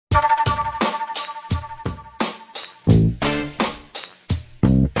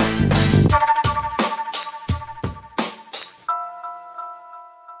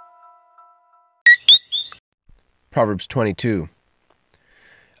Proverbs 22.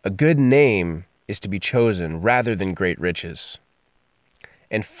 A good name is to be chosen rather than great riches,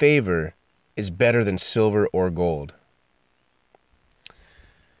 and favor is better than silver or gold.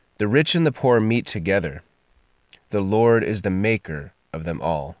 The rich and the poor meet together. The Lord is the maker of them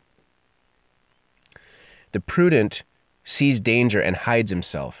all. The prudent sees danger and hides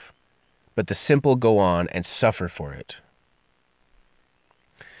himself, but the simple go on and suffer for it.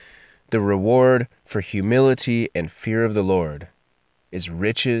 The reward for humility and fear of the Lord is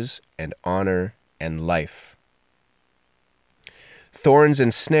riches and honor and life. Thorns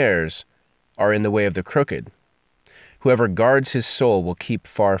and snares are in the way of the crooked. Whoever guards his soul will keep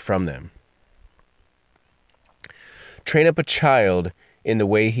far from them. Train up a child in the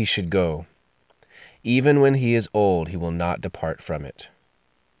way he should go. Even when he is old, he will not depart from it.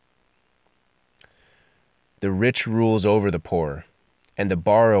 The rich rules over the poor, and the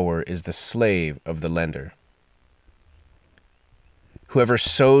borrower is the slave of the lender. Whoever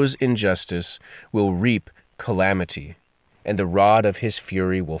sows injustice will reap calamity, and the rod of his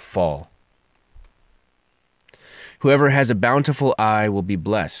fury will fall. Whoever has a bountiful eye will be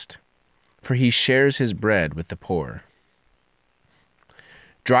blessed, for he shares his bread with the poor.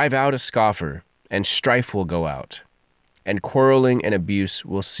 Drive out a scoffer, and strife will go out, and quarreling and abuse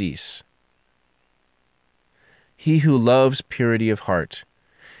will cease. He who loves purity of heart,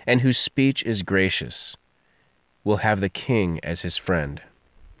 and whose speech is gracious, will have the king as his friend.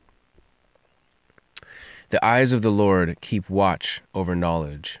 The eyes of the Lord keep watch over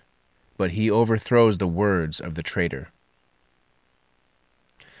knowledge, but he overthrows the words of the traitor.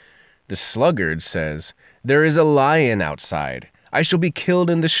 The sluggard says, "There is a lion outside. I shall be killed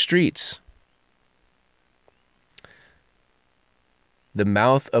in the streets." The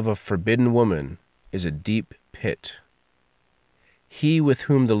mouth of a forbidden woman is a deep pit. He with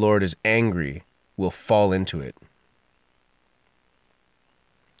whom the Lord is angry will fall into it.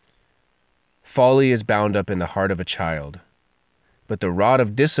 Folly is bound up in the heart of a child, but the rod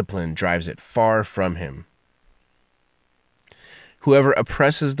of discipline drives it far from him. Whoever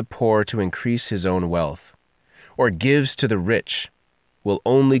oppresses the poor to increase his own wealth, or gives to the rich, will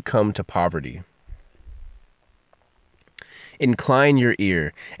only come to poverty. Incline your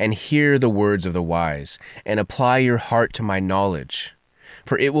ear and hear the words of the wise, and apply your heart to my knowledge.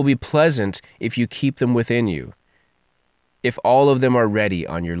 For it will be pleasant if you keep them within you, if all of them are ready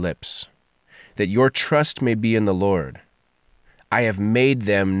on your lips, that your trust may be in the Lord. I have made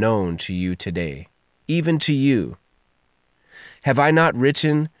them known to you today, even to you. Have I not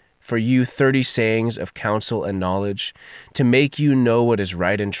written for you 30 sayings of counsel and knowledge, to make you know what is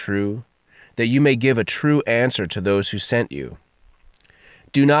right and true, that you may give a true answer to those who sent you?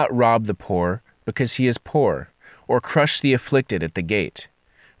 Do not rob the poor because he is poor, or crush the afflicted at the gate,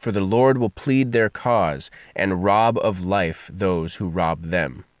 for the Lord will plead their cause and rob of life those who rob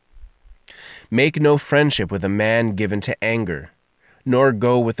them. Make no friendship with a man given to anger, nor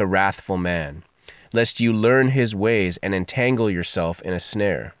go with a wrathful man, lest you learn his ways and entangle yourself in a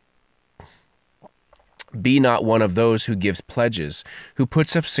snare. Be not one of those who gives pledges, who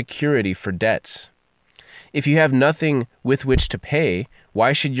puts up security for debts. If you have nothing with which to pay,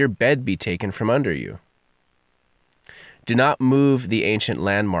 why should your bed be taken from under you? Do not move the ancient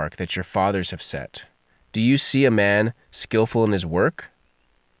landmark that your fathers have set. Do you see a man skillful in his work?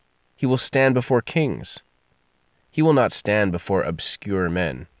 He will stand before kings. He will not stand before obscure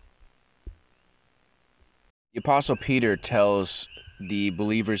men. The Apostle Peter tells the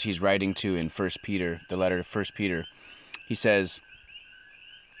believers he's writing to in 1 Peter, the letter to 1 Peter, he says,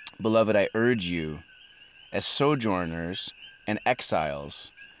 "Beloved, I urge you, as sojourners and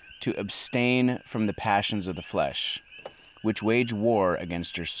exiles, to abstain from the passions of the flesh, which wage war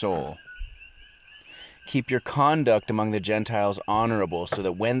against your soul. Keep your conduct among the Gentiles honorable, so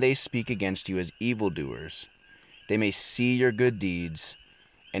that when they speak against you as evildoers, they may see your good deeds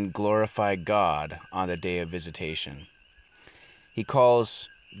and glorify God on the day of visitation." He calls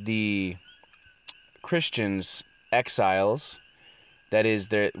the Christians exiles. That is,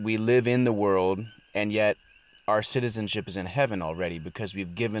 that we live in the world, and yet our citizenship is in heaven already, because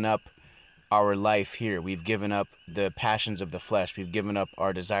we've given up our life here. We've given up the passions of the flesh. We've given up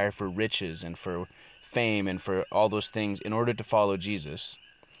our desire for riches and for fame and for all those things in order to follow Jesus.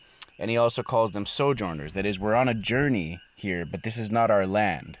 And he also calls them sojourners. That is, we're on a journey here, but this is not our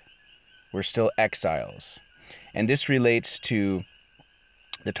land. We're still exiles. And this relates to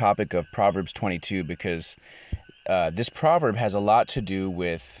the topic of Proverbs 22, because this proverb has a lot to do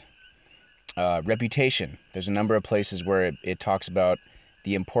with reputation. There's a number of places where it talks about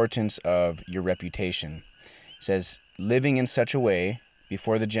the importance of your reputation. It says, living in such a way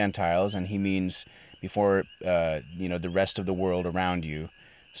before the Gentiles, and he means before the rest of the world around you,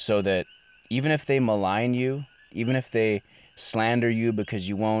 so that even if they malign you, even if they slander you because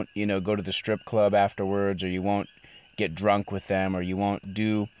you won't, go to the strip club afterwards, or you won't get drunk with them, or you won't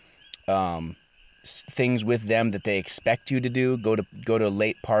do things with them that they expect you to do, go to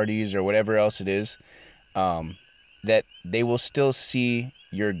late parties or whatever else it is, that they will still see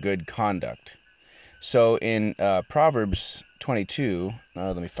your good conduct. So in Proverbs 22,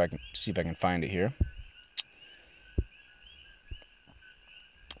 let me see if I can find it here.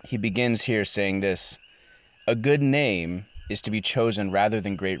 He begins here saying this: a good name is to be chosen rather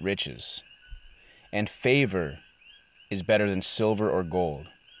than great riches, and favor is better than silver or gold.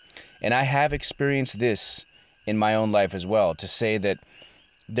 And I have experienced this in my own life as well, to say that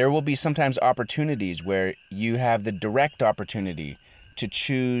there will be sometimes opportunities where you have the direct opportunity to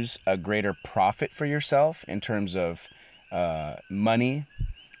choose a greater profit for yourself in terms of money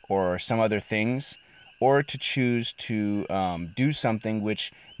or some other things, or to choose to do something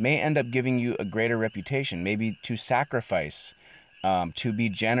which may end up giving you a greater reputation, maybe to sacrifice, to be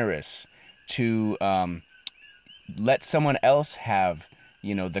generous, to let someone else have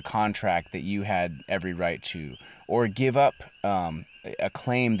the contract that you had every right to, or give up a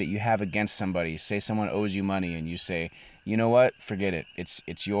claim that you have against somebody. Say someone owes you money and you say, you know what, forget it,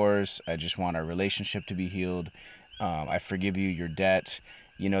 it's yours, I just want our relationship to be healed, I forgive you your debt.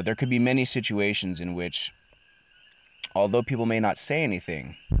 There could be many situations in which, although people may not say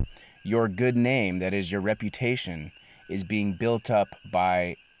anything, your good name, that is your reputation, is being built up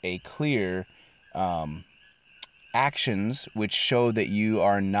by a clear actions which show that you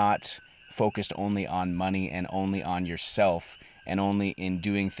are not focused only on money and only on yourself and only in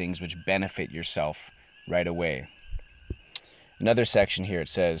doing things which benefit yourself right away. Another section here, it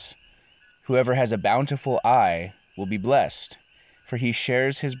says, whoever has a bountiful eye will be blessed, for he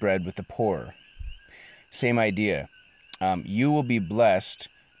shares his bread with the poor. Same idea. You will be blessed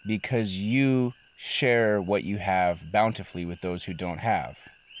because you share what you have bountifully with those who don't have.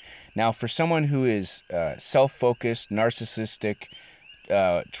 Now, for someone who is self-focused, narcissistic,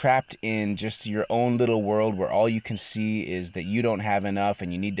 trapped in just your own little world where all you can see is that you don't have enough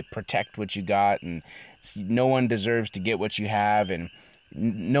and you need to protect what you got, and no one deserves to get what you have, and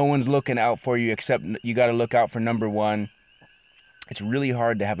no one's looking out for you except you got to look out for number one. It's really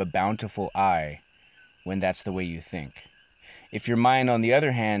hard to have a bountiful eye when that's the way you think. If your mind, on the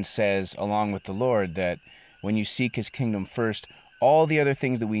other hand, says, along with the Lord, that when you seek his kingdom first, all the other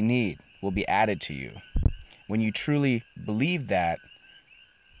things that we need will be added to you. When you truly believe that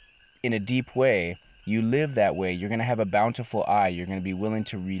in a deep way, you live that way, you're going to have a bountiful eye. You're going to be willing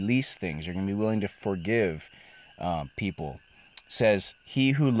to release things. You're going to be willing to forgive people. It says,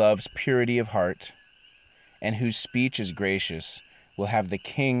 he who loves purity of heart and whose speech is gracious will have the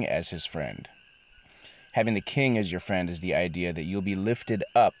king as his friend. Having the king as your friend is the idea that you'll be lifted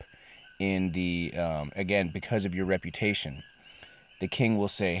up in the, again, because of your reputation. The king will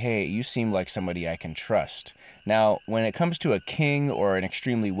say, hey, you seem like somebody I can trust. Now, when it comes to a king or an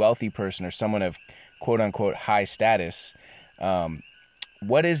extremely wealthy person or someone of quote-unquote high status,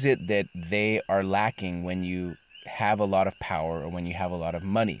 what is it that they are lacking when you have a lot of power or when you have a lot of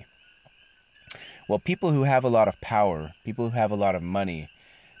money? Well, people who have a lot of power, people who have a lot of money,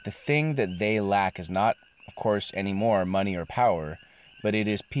 the thing that they lack is not, of course, anymore money or power, but it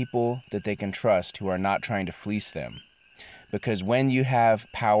is people that they can trust who are not trying to fleece them. Because when you have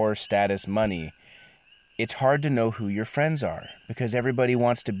power, status, money, it's hard to know who your friends are, because everybody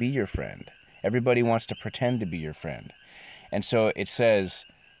wants to be your friend. Everybody wants to pretend to be your friend. And so it says,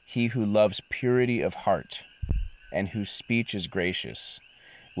 he who loves purity of heart and whose speech is gracious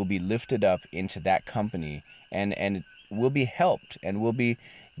will be lifted up into that company and will be helped and will be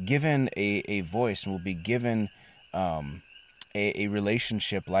given a voice and will be given a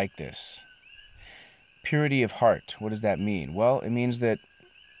relationship like this. Purity of heart, what does that mean? Well, it means that,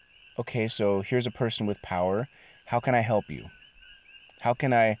 okay, so here's a person with power. How can I help you? How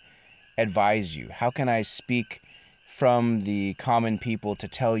can I advise you? How can I speak from the common people to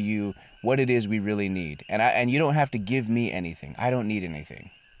tell you what it is we really need? And you don't have to give me anything. I don't need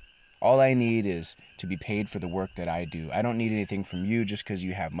anything. All I need is to be paid for the work that I do. I don't need anything from you just because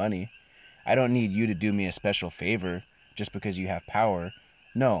you have money. I don't need you to do me a special favor just because you have power.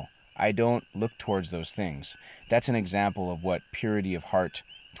 No, I don't look towards those things. That's an example of what purity of heart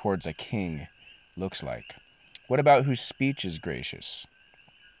towards a king looks like. What about whose speech is gracious?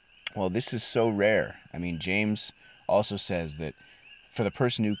 Well, this is so rare. I mean, James also says that for the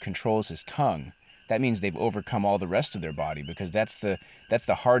person who controls his tongue, that means they've overcome all the rest of their body, because that's the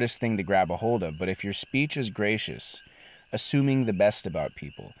hardest thing to grab a hold of. But if your speech is gracious, assuming the best about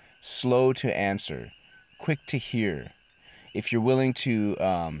people, slow to answer, quick to hear. If you're willing to,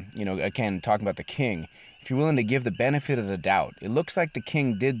 again, talking about the king, if you're willing to give the benefit of the doubt, it looks like the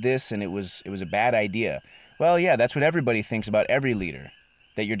king did this and it was a bad idea. Well, yeah, that's what everybody thinks about every leader,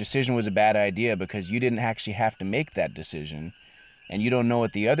 that your decision was a bad idea because you didn't actually have to make that decision, and you don't know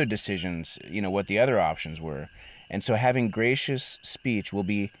what the other decisions, what the other options were. And so having gracious speech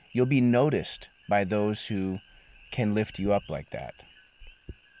you'll be noticed by those who can lift you up like that.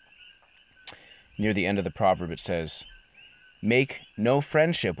 Near the end of the proverb it says, "Make no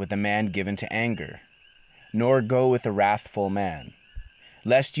friendship with a man given to anger, nor go with a wrathful man,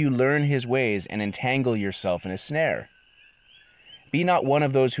 lest you learn his ways and entangle yourself in a snare. Be not one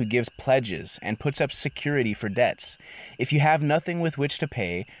of those who gives pledges and puts up security for debts. If you have nothing with which to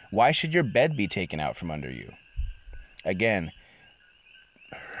pay, why should your bed be taken out from under you?" Again,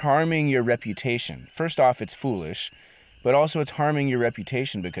 harming your reputation. First off, it's foolish, but also it's harming your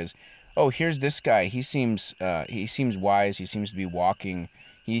reputation because, oh, here's this guy. He seems wise. He seems to be walking.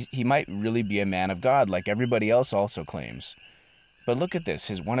 He might really be a man of God, like everybody else also claims. But look at this.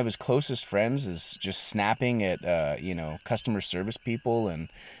 One of his closest friends is just snapping at customer service people and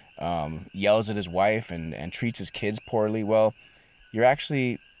yells at his wife and treats his kids poorly. Well, you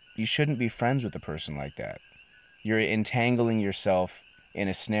shouldn't be friends with a person like that. You're entangling yourself in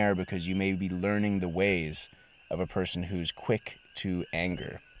a snare because you may be learning the ways of a person who's quick to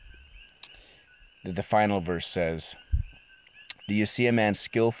anger. The final verse says, "Do you see a man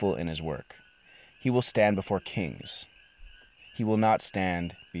skillful in his work? He will stand before kings. He will not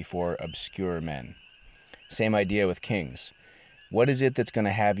stand before obscure men." Same idea with kings. What is it that's going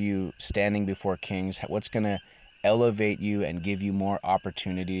to have you standing before kings? What's going to elevate you and give you more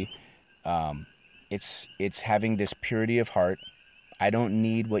opportunity? It's having this purity of heart. I don't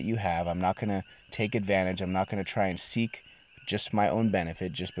need what you have. I'm not going to take advantage. I'm not going to try and seek just my own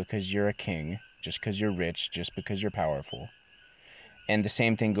benefit just because you're a king, just because you're rich, just because you're powerful. And the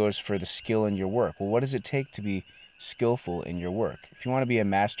same thing goes for the skill in your work. Well, what does it take to be skillful in your work? If you want to be a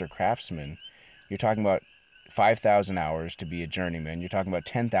master craftsman, you're talking about 5,000 hours to be a journeyman. You're talking about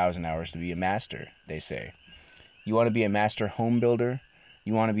 10,000 hours to be a master, they say. You want to be a master home builder?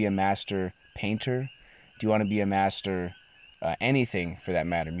 You want to be a master painter? Do you want to be a master anything for that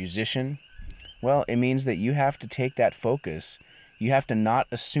matter, musician? Well, it means that you have to take that focus. You have to not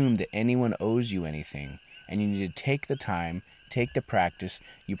assume that anyone owes you anything, and you need to take the time, take the practice.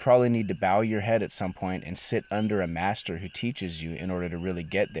 You probably need to bow your head at some point and sit under a master who teaches you in order to really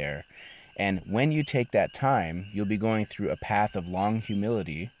get there. And when you take that time, you'll be going through a path of long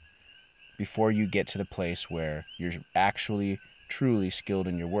humility before you get to the place where you're actually truly skilled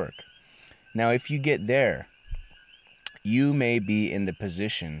in your work. Now, if you get there, you may be in the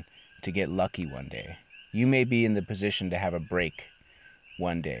position to get lucky one day. You may be in the position to have a break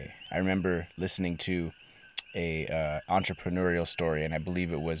one day. I remember listening to a entrepreneurial story, and I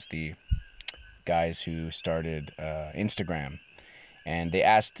believe it was the guys who started Instagram, and they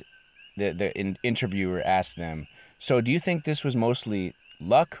asked the interviewer asked them, "So do you think this was mostly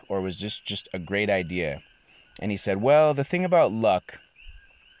luck or was this just a great idea?" And he said, "Well, the thing about luck,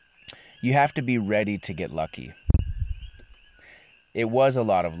 you have to be ready to get lucky." It was a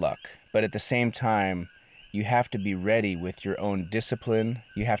lot of luck, but at the same time, you have to be ready with your own discipline.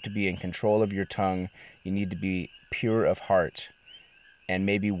 You have to be in control of your tongue. You need to be pure of heart. And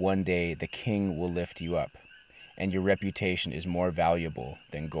maybe one day the king will lift you up, and your reputation is more valuable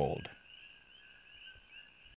than gold.